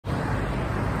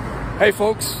Hey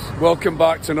folks, welcome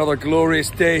back to another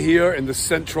glorious day here in the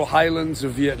central highlands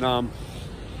of Vietnam.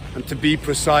 And to be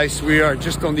precise, we are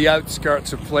just on the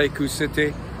outskirts of Pleiku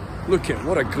City. Look at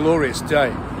what a glorious day.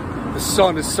 The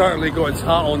sun has certainly got its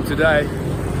hat on today.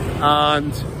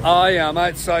 And I am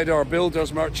outside our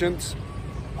builders merchants.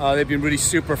 They've been really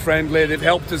super friendly. They've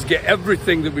helped us get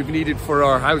everything that we've needed for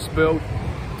our house build.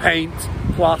 Paint,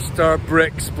 plaster,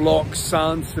 bricks, blocks,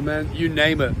 sand, cement, you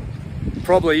name it.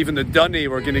 Probably even the dunny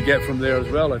we're going to get from there as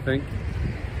well, I think.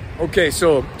 Okay,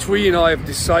 so Twee and I have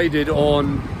decided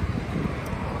on,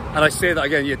 and I say that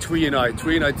again, yeah, Twee and I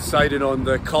decided on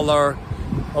the colour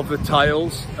of the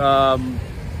tiles, kind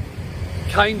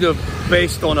of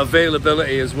based on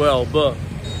availability as well, but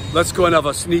let's go and have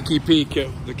a sneaky peek at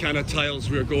the kind of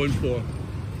tiles we're going for.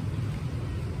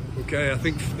 Okay, I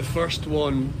think the first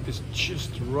one is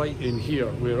just right in here.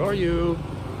 Where are you?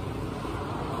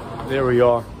 There we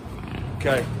are.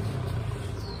 Okay,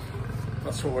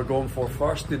 that's what we're going for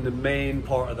first in the main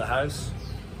part of the house.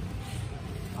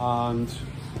 And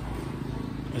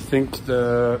I think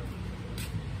the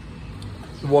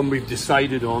one we've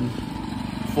decided on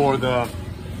for the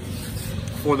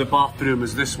bathroom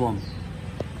is this one.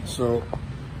 So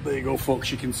there you go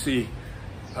folks, you can see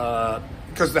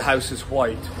because the house is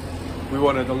white, we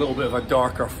wanted a little bit of a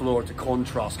darker floor to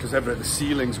contrast because the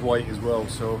ceiling's white as well.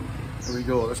 So there we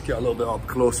go, let's get a little bit up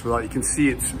close with that. You can see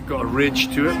it's got a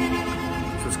ridge to it,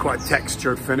 so it's quite a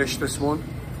textured finish, this one.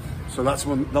 So that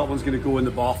one's going to go in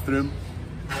the bathroom,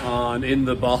 and in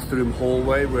the bathroom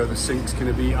hallway where the sink's going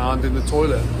to be, and in the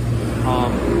toilet.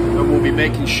 And we'll be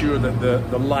making sure that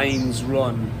the lines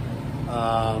run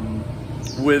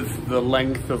with the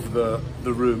length of the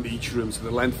room, each room. So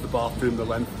the length of the bathroom, the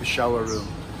length of the shower room.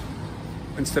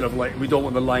 Instead of we don't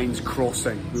want the lines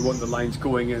crossing, we want the lines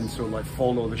going in, so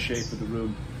follow the shape of the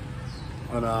room.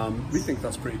 And we think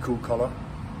that's pretty cool colour.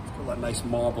 It's got that nice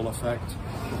marble effect.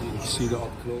 You can see that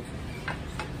up close.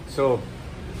 So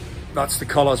that's the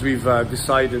colours we've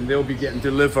decided, and they'll be getting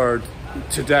delivered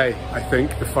today, I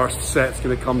think. The first set's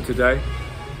going to come today.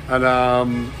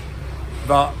 And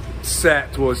that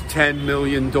set was 10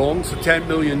 million dong. So 10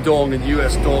 million dong in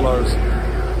US dollars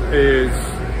is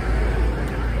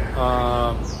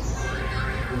how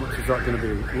much is that going to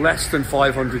be? Less than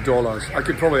 $500. I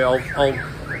could probably,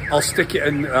 I'll stick it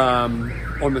in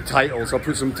on the titles. I'll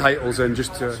put some titles in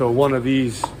just to. So one of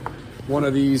these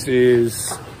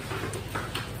is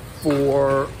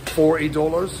for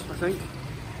 $40, I think.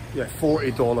 Yeah,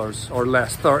 $40 or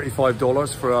less,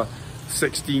 $35 for a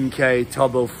 16K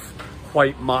tub of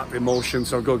white matte emulsion.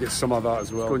 So I'll go get some of that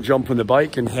as well. Go and jump on the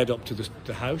bike and head up to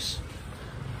the house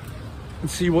and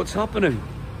see what's happening.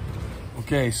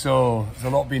 Okay, so there's a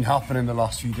lot been happening the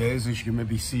last few days, as you can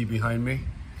maybe see behind me.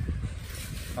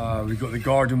 We've got the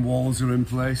garden walls are in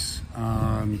place,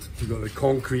 and we've got the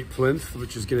concrete plinth,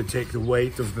 which is going to take the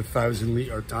weight of the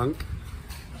 1,000-litre tank,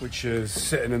 which is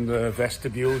sitting in the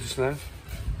vestibule just now.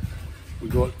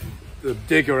 We've got the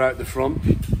digger out the front,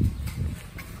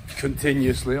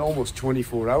 continuously, almost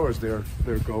 24 hours they're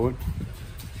going.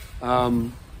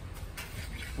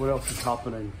 What else is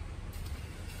happening?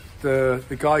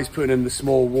 The guy's putting in the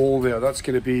small wall there. That's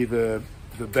going to be the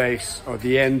base or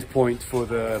the end point for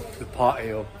the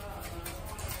patio.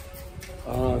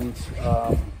 And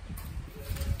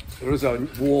there is a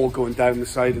wall going down the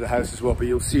side of the house as well, but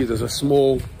you'll see there's a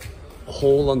small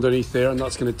hole underneath there, and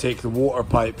that's going to take the water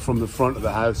pipe from the front of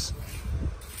the house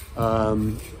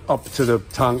up to the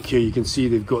tank here. You can see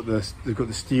they've got the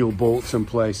steel bolts in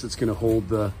place that's going to hold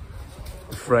the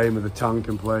frame of the tank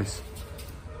in place.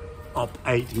 Up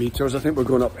 8 meters. I think we're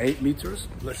going up 8 meters.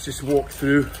 Let's just walk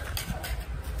through.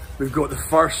 We've got the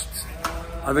first,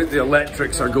 I think the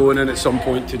electrics are going in at some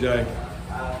point today.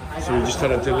 So we just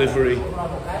had a delivery. So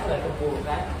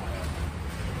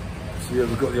yeah,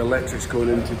 we've got the electrics going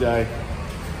in today.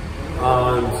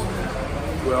 And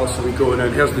what else are we going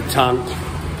in? Here's the tank.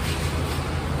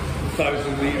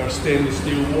 1,000-litre stainless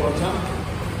steel water tank.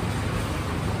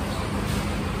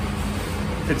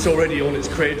 It's already on its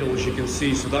cradle, as you can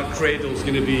see, so that cradle is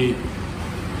going to be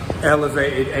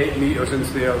elevated 8 meters into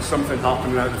the air. There's something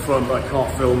happening out the front, but I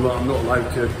can't film that, I'm not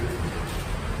allowed to.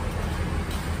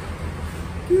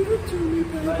 Give it to me,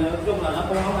 baby.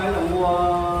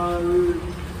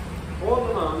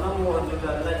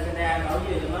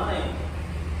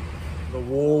 The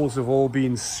walls have all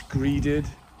been screeded.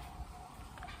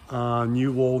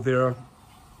 New wall there,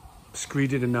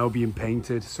 screeded and now being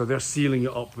painted. So they're sealing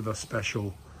it up with a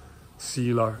special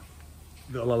sealer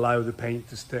that'll allow the paint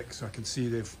to stick. So I can see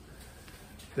they've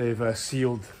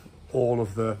sealed all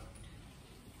of the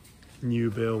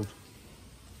new build.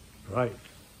 Right.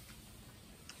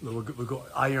 We've got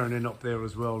ironing up there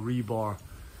as well, rebar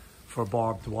for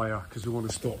barbed wire, because we want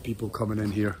to stop people coming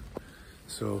in here.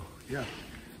 So yeah.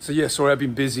 Sorry, I've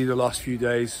been busy the last few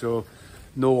days, so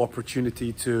no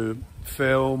opportunity to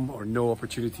film or no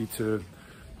opportunity to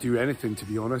do anything, to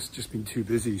be honest. Just been too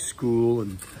busy, school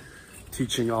and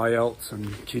teaching IELTS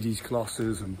and kiddies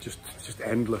classes, and just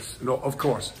endless. And of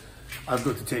course, I've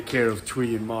got to take care of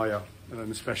Twee and Maya,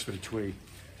 and especially Twee.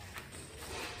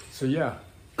 So yeah.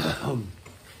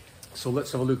 So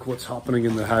let's have a look what's happening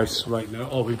in the house right now.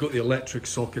 Oh, we've got the electric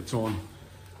sockets on.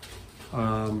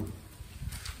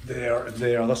 There and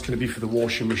there. That's going to be for the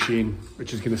washing machine,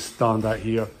 which is going to stand out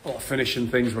here. A lot of finishing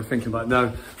things we're thinking about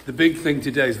now. The big thing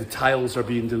today is the tiles are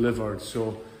being delivered,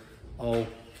 so I'll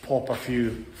pop a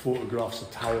few photographs of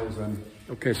tiles in.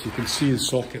 Okay, so you can see the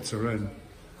sockets are in.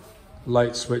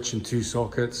 Light switch and 2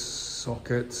 sockets.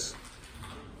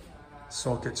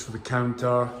 Sockets for the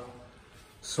counter.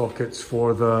 Sockets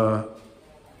for the,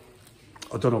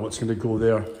 I don't know what's going to go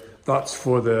there. That's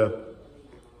for the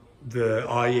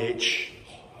IH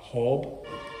hob.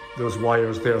 Those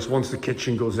wires there. So once the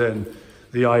kitchen goes in,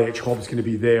 the IH hob is going to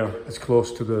be there, as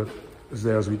close to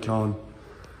there as we can.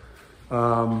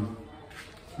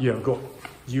 Yeah, I've got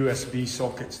USB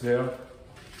sockets there.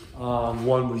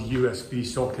 One with USB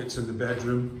sockets in the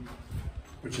bedroom,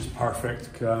 which is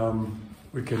perfect.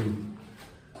 We can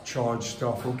charge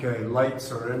stuff. Okay,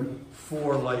 lights are in.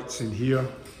 4 lights in here.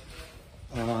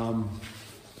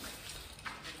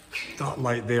 That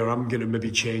light there, I'm going to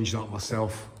maybe change that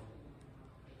myself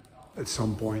at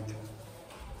some point.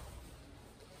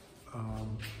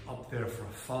 Up there for a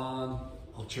fan.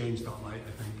 I'll change that light,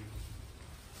 I think.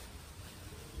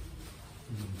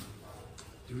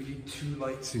 Do we need 2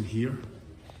 lights in here?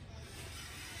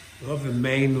 I love the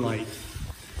main light.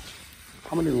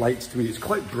 How many lights do we need? It's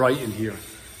quite bright in here.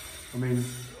 I mean,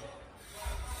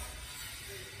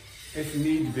 if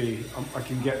need be, I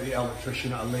can get the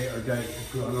electrician at a later date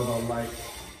to put another light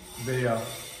there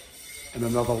and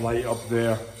another light up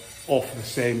there off the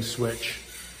same switch.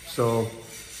 So,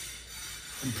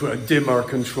 and put a dimmer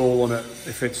control on it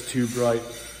if it's too bright.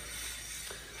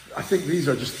 I think these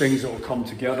are just things that will come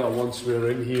together once we're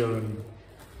in here. And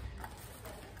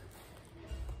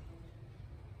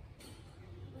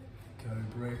okay,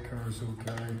 breakers,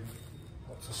 okay.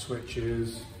 Lots of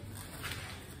switches.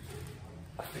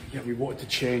 I think, yeah, we wanted to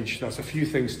change. There's a few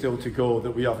things still to go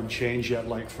that we haven't changed yet,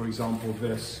 like for example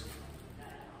this.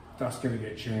 That's going to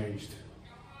get changed.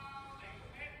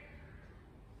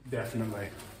 Definitely.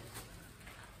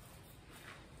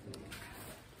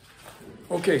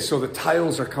 Okay, so the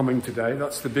tiles are coming today.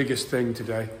 That's the biggest thing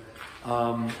today.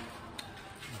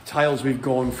 Tiles we've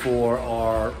gone for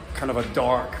are kind of a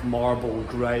dark marble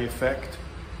grey effect.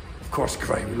 Of course,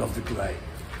 grey, we love the grey.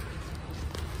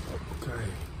 Okay,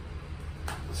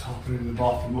 what's happening in the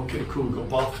bathroom? Okay, cool, we've got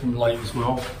bathroom light as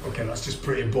well. Okay, that's just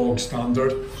pretty bog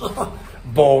standard.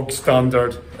 Bog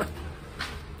standard.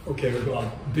 Okay, we've got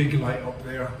a big light up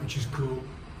there, which is cool.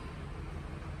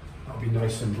 That'll be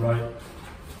nice and bright.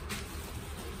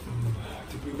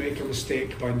 Did we make a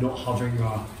mistake by not having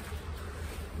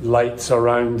lights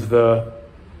around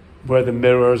where the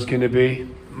mirror is going to be?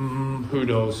 Who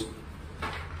knows?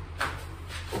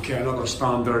 Okay, another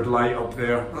standard light up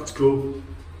there. That's cool.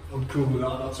 I'm cool with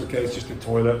that. That's okay. It's just a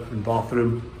toilet and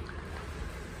bathroom.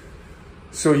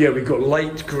 So yeah, we've got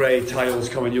light grey tiles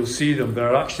coming. You'll see them.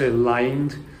 They're actually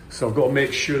lined. So I've got to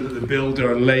make sure that the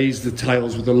builder lays the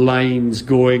tiles with the lines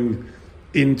going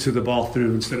into the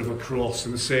bathroom instead of across,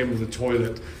 and the same with the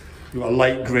toilet. You've got a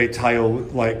light grey tile,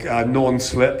 like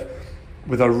non-slip,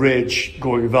 with a ridge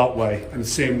going that way, and the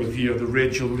same with here. The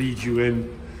ridge will lead you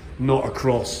in, not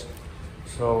across.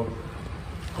 So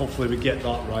hopefully we get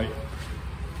that right.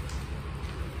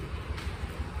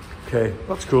 Okay,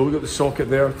 that's cool. We've got the socket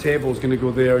there, table's going to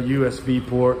go there, USB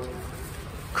port,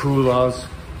 cool as.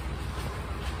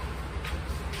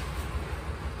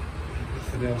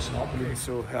 Else happening.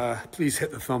 So please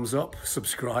hit the thumbs up,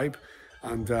 subscribe,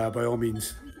 and by all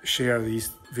means share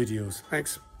these videos.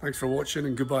 Thanks for watching,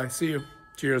 and goodbye. See you.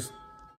 Cheers.